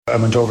I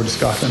went over to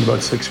Scotland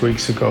about 6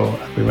 weeks ago.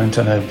 We went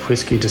on a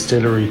whiskey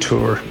distillery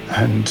tour,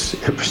 and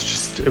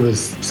it was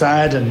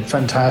sad and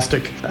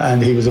fantastic.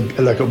 And he was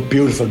like a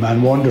beautiful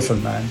man, wonderful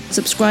man.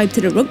 Subscribe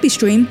to the Rugby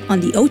Stream on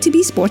the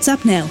OTB Sports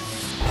app now.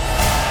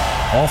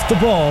 Off the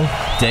Ball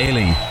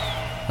Daily.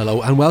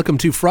 Hello and welcome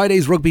to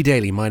Friday's Rugby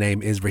Daily. My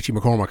name is Richie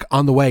McCormack.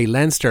 On the way,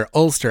 Leinster,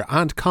 Ulster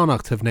and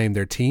Connacht have named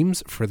their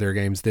teams for their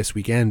games this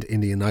weekend in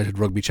the United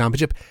Rugby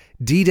Championship.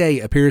 D-Day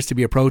appears to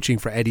be approaching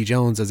for Eddie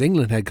Jones as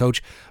England head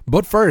coach.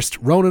 But first,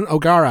 Ronan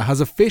O'Gara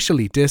has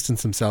officially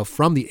distanced himself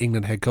from the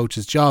England head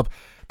coach's job.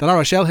 The La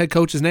Rochelle head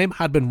coach's name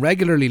had been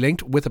regularly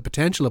linked with a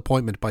potential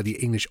appointment by the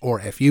English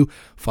RFU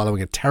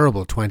following a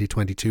terrible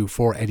 2022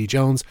 for Eddie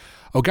Jones.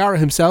 O'Gara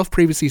himself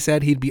previously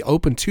said he'd be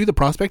open to the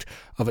prospect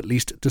of at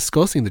least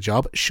discussing the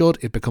job should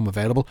it become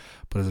available.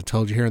 But as I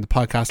told you here in the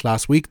podcast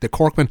last week, the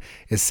Corkman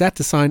is set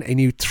to sign a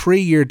new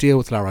 3-year deal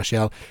with La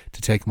Rochelle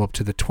to take him up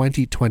to the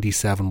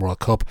 2027 World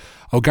Cup.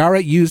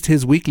 O'Gara used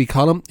his weekly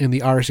column in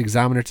the Irish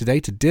Examiner today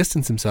to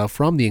distance himself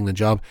from the England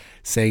job,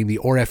 saying the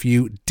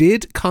RFU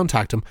did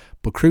contact him,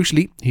 but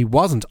crucially, he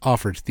wasn't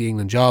offered the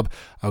England job.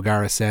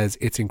 O'Gara says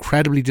it's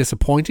incredibly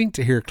disappointing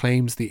to hear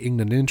claims the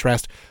England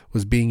interest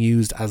was being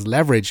used as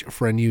leverage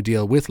for a new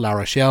deal with La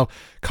Rochelle.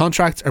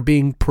 Contracts are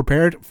being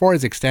prepared for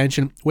his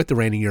extension with the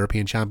reigning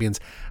European champions,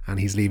 and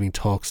he's leaving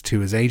talks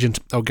to his agent.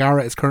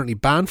 O'Gara is currently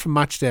banned from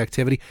matchday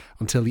activity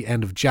until the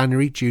end of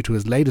January due to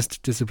his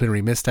latest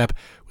disciplinary misstep,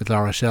 with La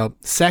Rochelle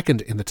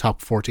second in the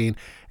top 14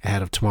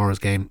 ahead of tomorrow's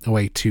game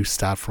away to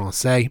Stade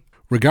Francais.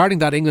 Regarding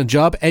that England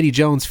job, Eddie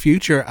Jones'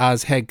 future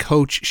as head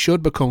coach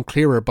should become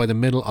clearer by the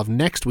middle of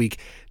next week.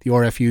 The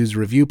RFU's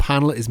review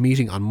panel is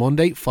meeting on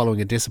Monday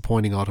following a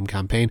disappointing autumn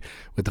campaign,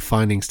 with the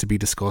findings to be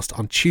discussed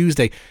on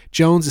Tuesday.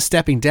 Jones is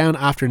stepping down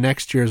after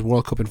next year's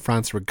World Cup in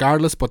France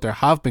regardless, but there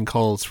have been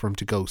calls for him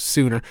to go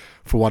sooner.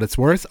 For what it's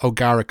worth,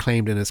 O'Gara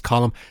claimed in his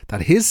column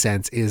that his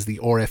sense is the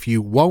RFU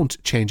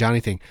won't change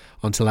anything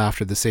until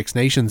after the Six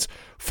Nations.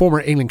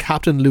 Former England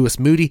captain Lewis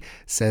Moody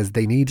says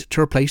they need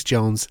to replace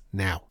Jones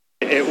now.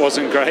 It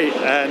wasn't great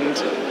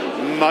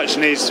and much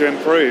needs to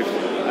improve.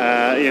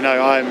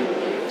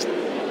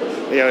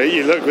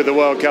 You look with the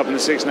World Cup and the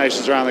Six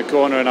Nations around the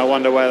corner, and I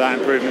wonder where that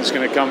improvement's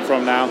going to come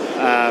from now.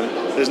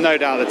 There's no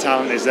doubt the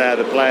talent is there,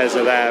 the players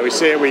are there. We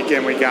see it week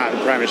in, week out in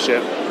the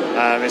Premiership.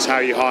 It's how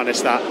you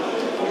harness that,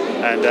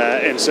 and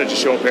in such a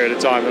short period of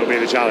time, it'll be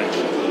the challenge.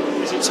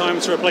 Is it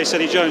time to replace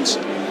Eddie Jones?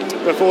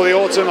 Before the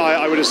autumn,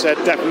 I would have said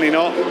definitely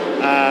not.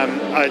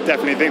 I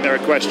definitely think there are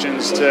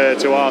questions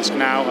to ask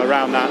now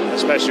around that,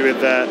 especially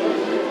with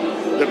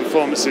the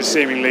performances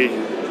seemingly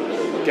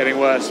getting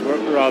worse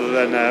rather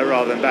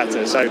than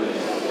better. So,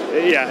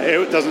 yeah,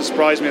 it doesn't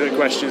surprise me that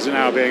questions are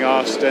now being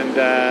asked, and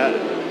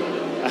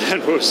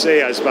we'll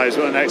see, I suppose,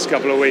 what the next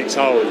couple of weeks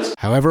holds.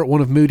 However,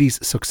 one of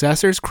Moody's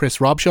successors, Chris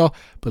Robshaw,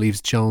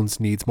 believes Jones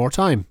needs more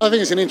time. I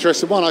think it's an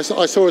interesting one. I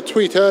saw a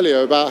tweet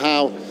earlier about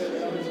how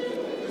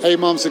 8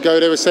 months ago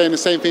they were saying the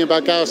same thing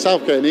about Gareth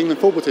Southgate and the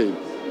England football team.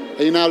 And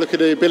you now look at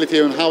the ability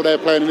and how they're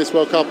playing in this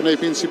World Cup, and they've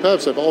been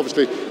superb. So, but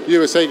obviously the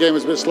USA game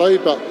was a bit slow,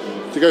 but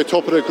to go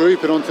top of the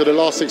group and on to the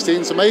last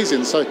 16 is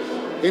amazing. So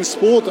in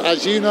sport,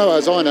 as you know,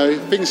 as I know,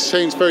 things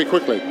change very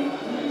quickly.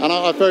 And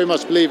I very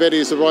much believe Eddie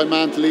is the right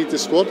man to lead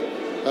this squad.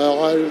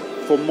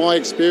 From my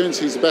experience,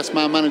 he's the best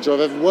man manager I've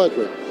ever worked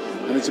with.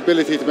 And his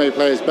ability to make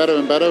players better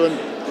and better.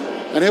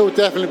 And he'll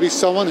definitely be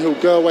someone who'll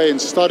go away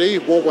and study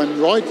what went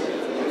right,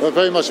 but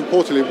very much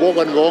importantly, what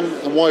went wrong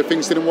and why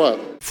things didn't work.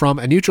 From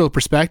a neutral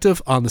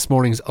perspective on this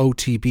morning's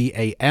OTB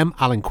AM,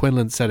 Alan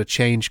Quinlan said a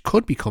change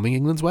could be coming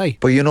England's way.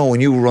 But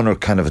when you run a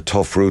kind of a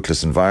tough,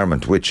 ruthless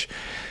environment, which,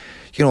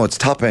 it's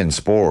top-end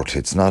sport,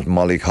 it's not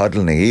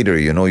mollycoddling either,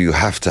 you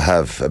have to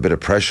have a bit of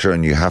pressure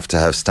and you have to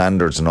have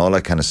standards and all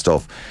that kind of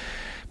stuff.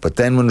 But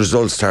then when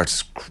results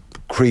start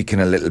creaking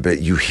a little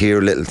bit, you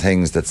hear little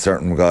things that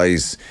certain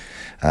guys,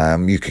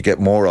 you could get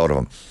more out of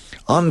them.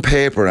 On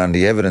paper and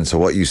the evidence of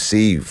what you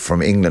see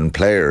from England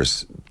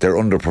players, they're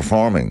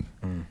underperforming.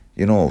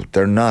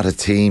 They're not a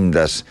team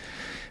that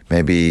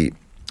maybe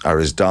are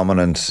as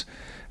dominant,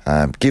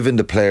 given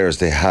the players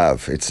they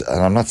have. And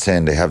I'm not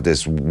saying they have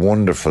this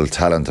wonderful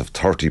talent of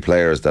 30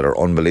 players that are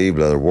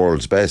unbelievable, they're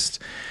world's best,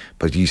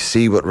 but you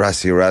see what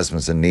Rassie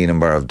Erasmus and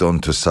Nienaber have done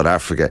to South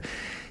Africa.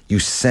 You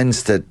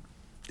sense that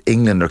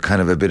England are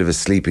kind of a bit of a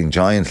sleeping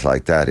giant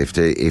like that. If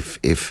they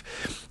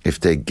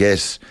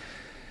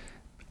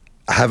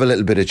have a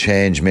little bit of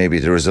change, maybe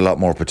there is a lot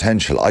more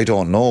potential. I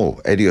don't know.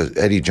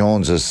 Eddie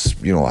Jones has,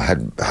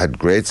 had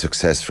great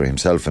success for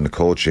himself in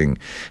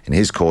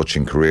his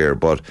coaching career,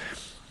 but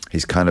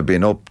he's kind of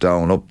been up,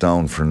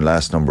 down for the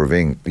last number of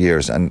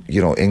years. And,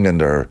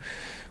 England are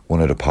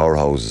one of the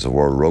powerhouses of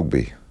world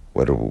rugby.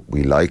 Whether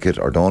we like it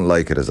or don't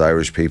like it as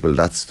Irish people,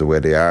 that's the way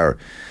they are.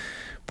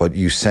 But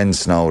you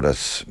sense now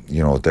that,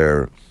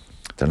 they're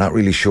not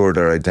really sure of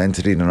their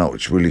identity. They're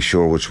not really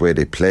sure which way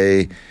they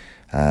play.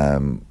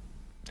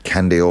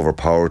 Can they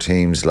overpower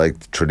teams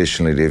like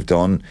traditionally they've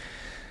done?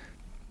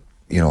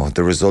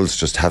 the results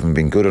just haven't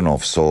been good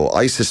enough. So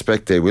I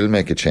suspect they will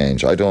make a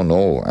change. I don't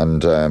know.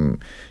 And,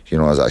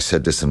 as I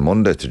said this on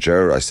Monday to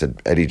Ger, I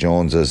said Eddie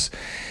Jones is,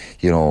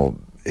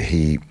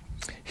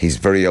 he's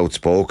very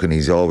outspoken.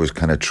 He's always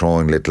kind of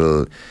throwing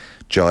little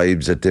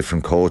jibes at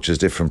different coaches,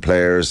 different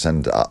players.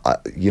 And,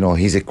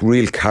 he's a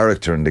real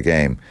character in the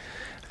game.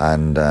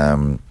 And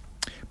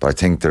but I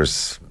think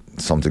there's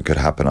something could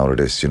happen out of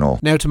this,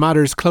 Now to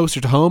matters closer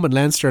to home, and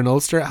Leinster and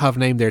Ulster have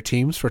named their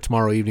teams for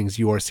tomorrow evening's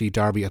URC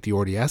derby at the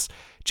RDS.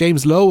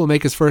 James Lowe will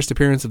make his first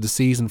appearance of the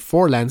season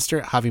for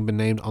Leinster, having been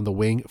named on the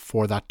wing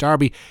for that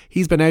derby.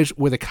 He's been out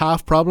with a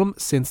calf problem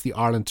since the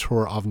Ireland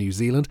tour of New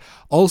Zealand.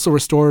 Also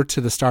restored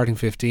to the starting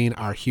 15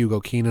 are Hugo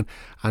Keenan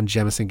and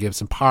Jemison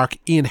Gibson-Park.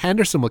 Ian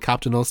Henderson will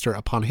captain Ulster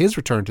upon his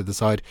return to the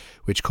side,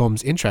 which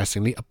comes,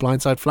 interestingly, a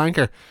blindside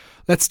flanker.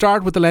 Let's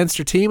start with the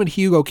Leinster team, and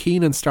Hugo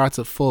Keenan starts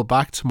at full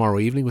back tomorrow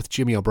evening with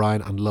Jimmy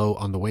O'Brien and Lowe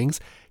on the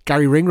wings.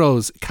 Gary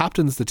Ringrose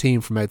captains the team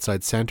from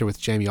outside centre with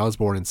Jamie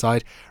Osborne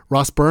inside.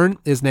 Ross Byrne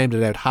is named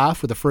at out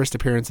half with the first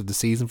appearance of the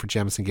season for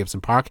Jemison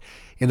Gibson-Park.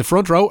 In the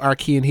front row are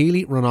Cian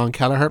Healy, Ronan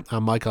Kelleher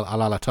and Michael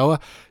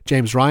Alalatoa.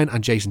 James Ryan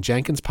and Jason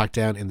Jenkins packed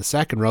down in the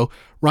second row.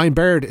 Ryan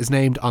Baird is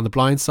named on the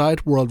blind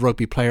side. World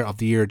Rugby Player of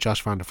the Year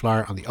Josh van der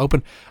Flier on the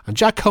open. And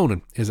Jack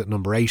Conan is at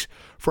number 8.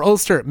 For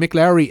Ulster, Mick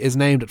Lowry is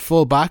named at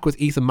full back with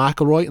Ethan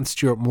McElroy and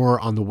Stuart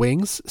Moore on the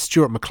wings.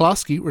 Stuart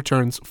McCloskey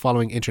returns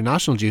following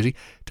international duty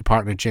to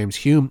partner James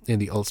Hume in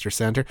the Ulster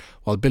centre,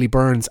 while Billy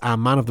Burns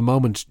and man of the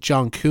moment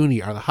John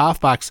Cooney are the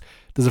halfbacks.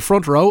 There's a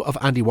front row of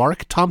Andy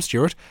Warwick, Tom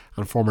Stewart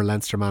and former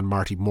Leinster man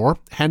Marty Moore.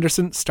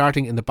 Henderson,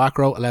 starting in the back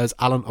row, allows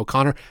Alan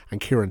O'Connor and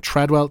Kieran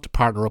Treadwell to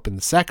partner up in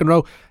the second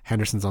row.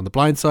 Henderson's on the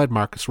blind side,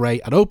 Marcus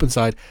Ray at open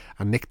side,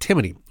 and Nick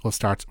Timoney will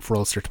start for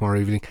Ulster tomorrow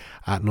evening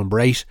at number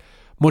 8.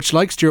 Much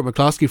like Stuart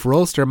McCloskey for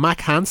Ulster,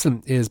 Mac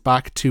Hansen is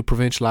back to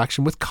provincial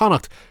action with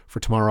Connacht for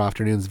tomorrow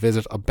afternoon's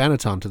visit of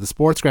Benetton to the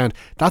sports ground.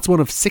 That's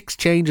one of 6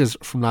 changes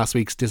from last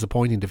week's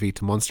disappointing defeat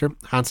to Munster.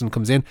 Hansen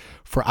comes in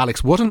for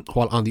Alex Wootton,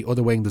 while on the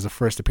other wing there's a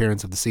first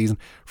appearance of the season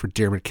for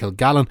Diarmuid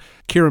Kilgallen.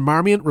 Kieran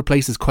Marmion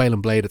replaces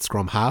Quaylen Blade at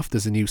scrum half.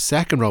 There's a new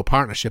second row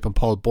partnership and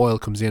Paul Boyle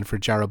comes in for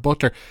Jarrah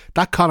Butler.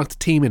 That Connacht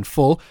team in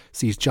full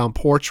sees John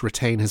Porch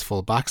retain his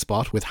full back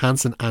spot with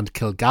Hansen and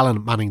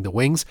Kilgallen manning the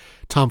wings.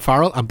 Tom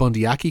Farrell and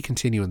Bundy Aki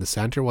continue in the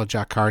centre, while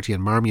Jack Carty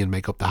and Marmion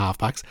make up the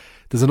halfbacks.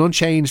 There's an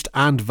unchanged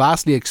and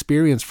vastly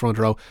experienced front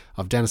row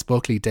of Dennis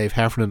Buckley, Dave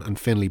Heffernan and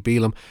Finlay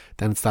Beelum.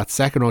 Then it's that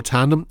second row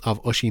tandem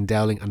of Oisin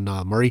Dowling and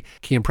Niall Murray.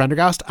 Cian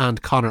Prendergast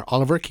and Conor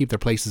Oliver keep their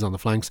places on the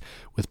flanks,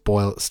 with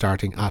Boyle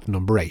starting at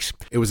number 8.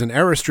 It was an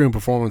error-strewn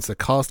performance that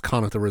cost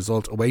Connacht the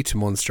result away to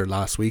Munster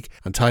last week,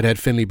 and tight head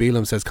Finlay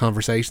Beelum says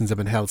conversations have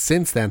been held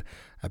since then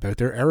about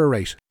their error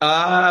rate.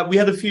 We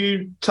had a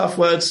few tough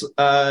words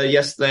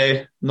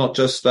yesterday, not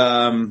just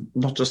on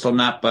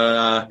that,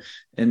 but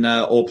in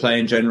all play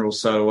in general.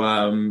 So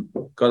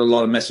got a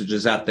lot of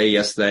messages out there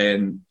yesterday,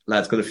 and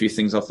lads got a few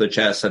things off their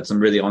chest, had some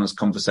really honest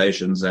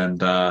conversations.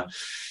 And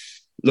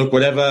look,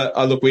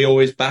 we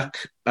always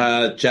back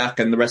Jack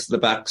and the rest of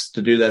the backs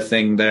to do their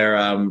thing. They're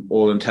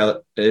all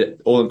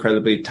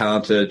incredibly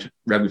talented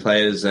rugby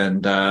players,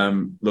 and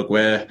look,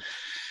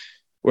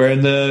 we're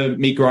in the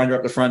meat grinder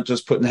up the front,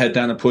 just putting the head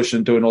down and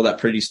pushing, doing all that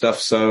pretty stuff.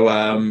 So,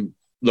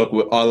 look,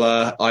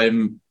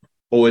 I'm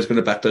always going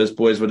to back those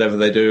boys, whatever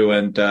they do.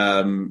 And,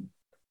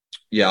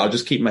 I'll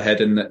just keep my head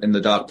in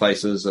the dark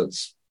places.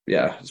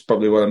 It's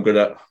probably what I'm good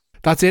at.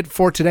 That's it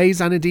for today's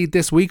and indeed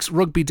this week's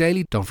Rugby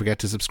Daily. Don't forget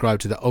to subscribe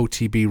to the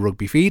OTB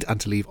Rugby feed and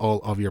to leave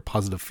all of your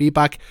positive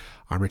feedback.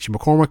 I'm Richie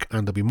McCormack,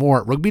 and there'll be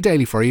more Rugby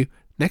Daily for you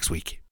next week.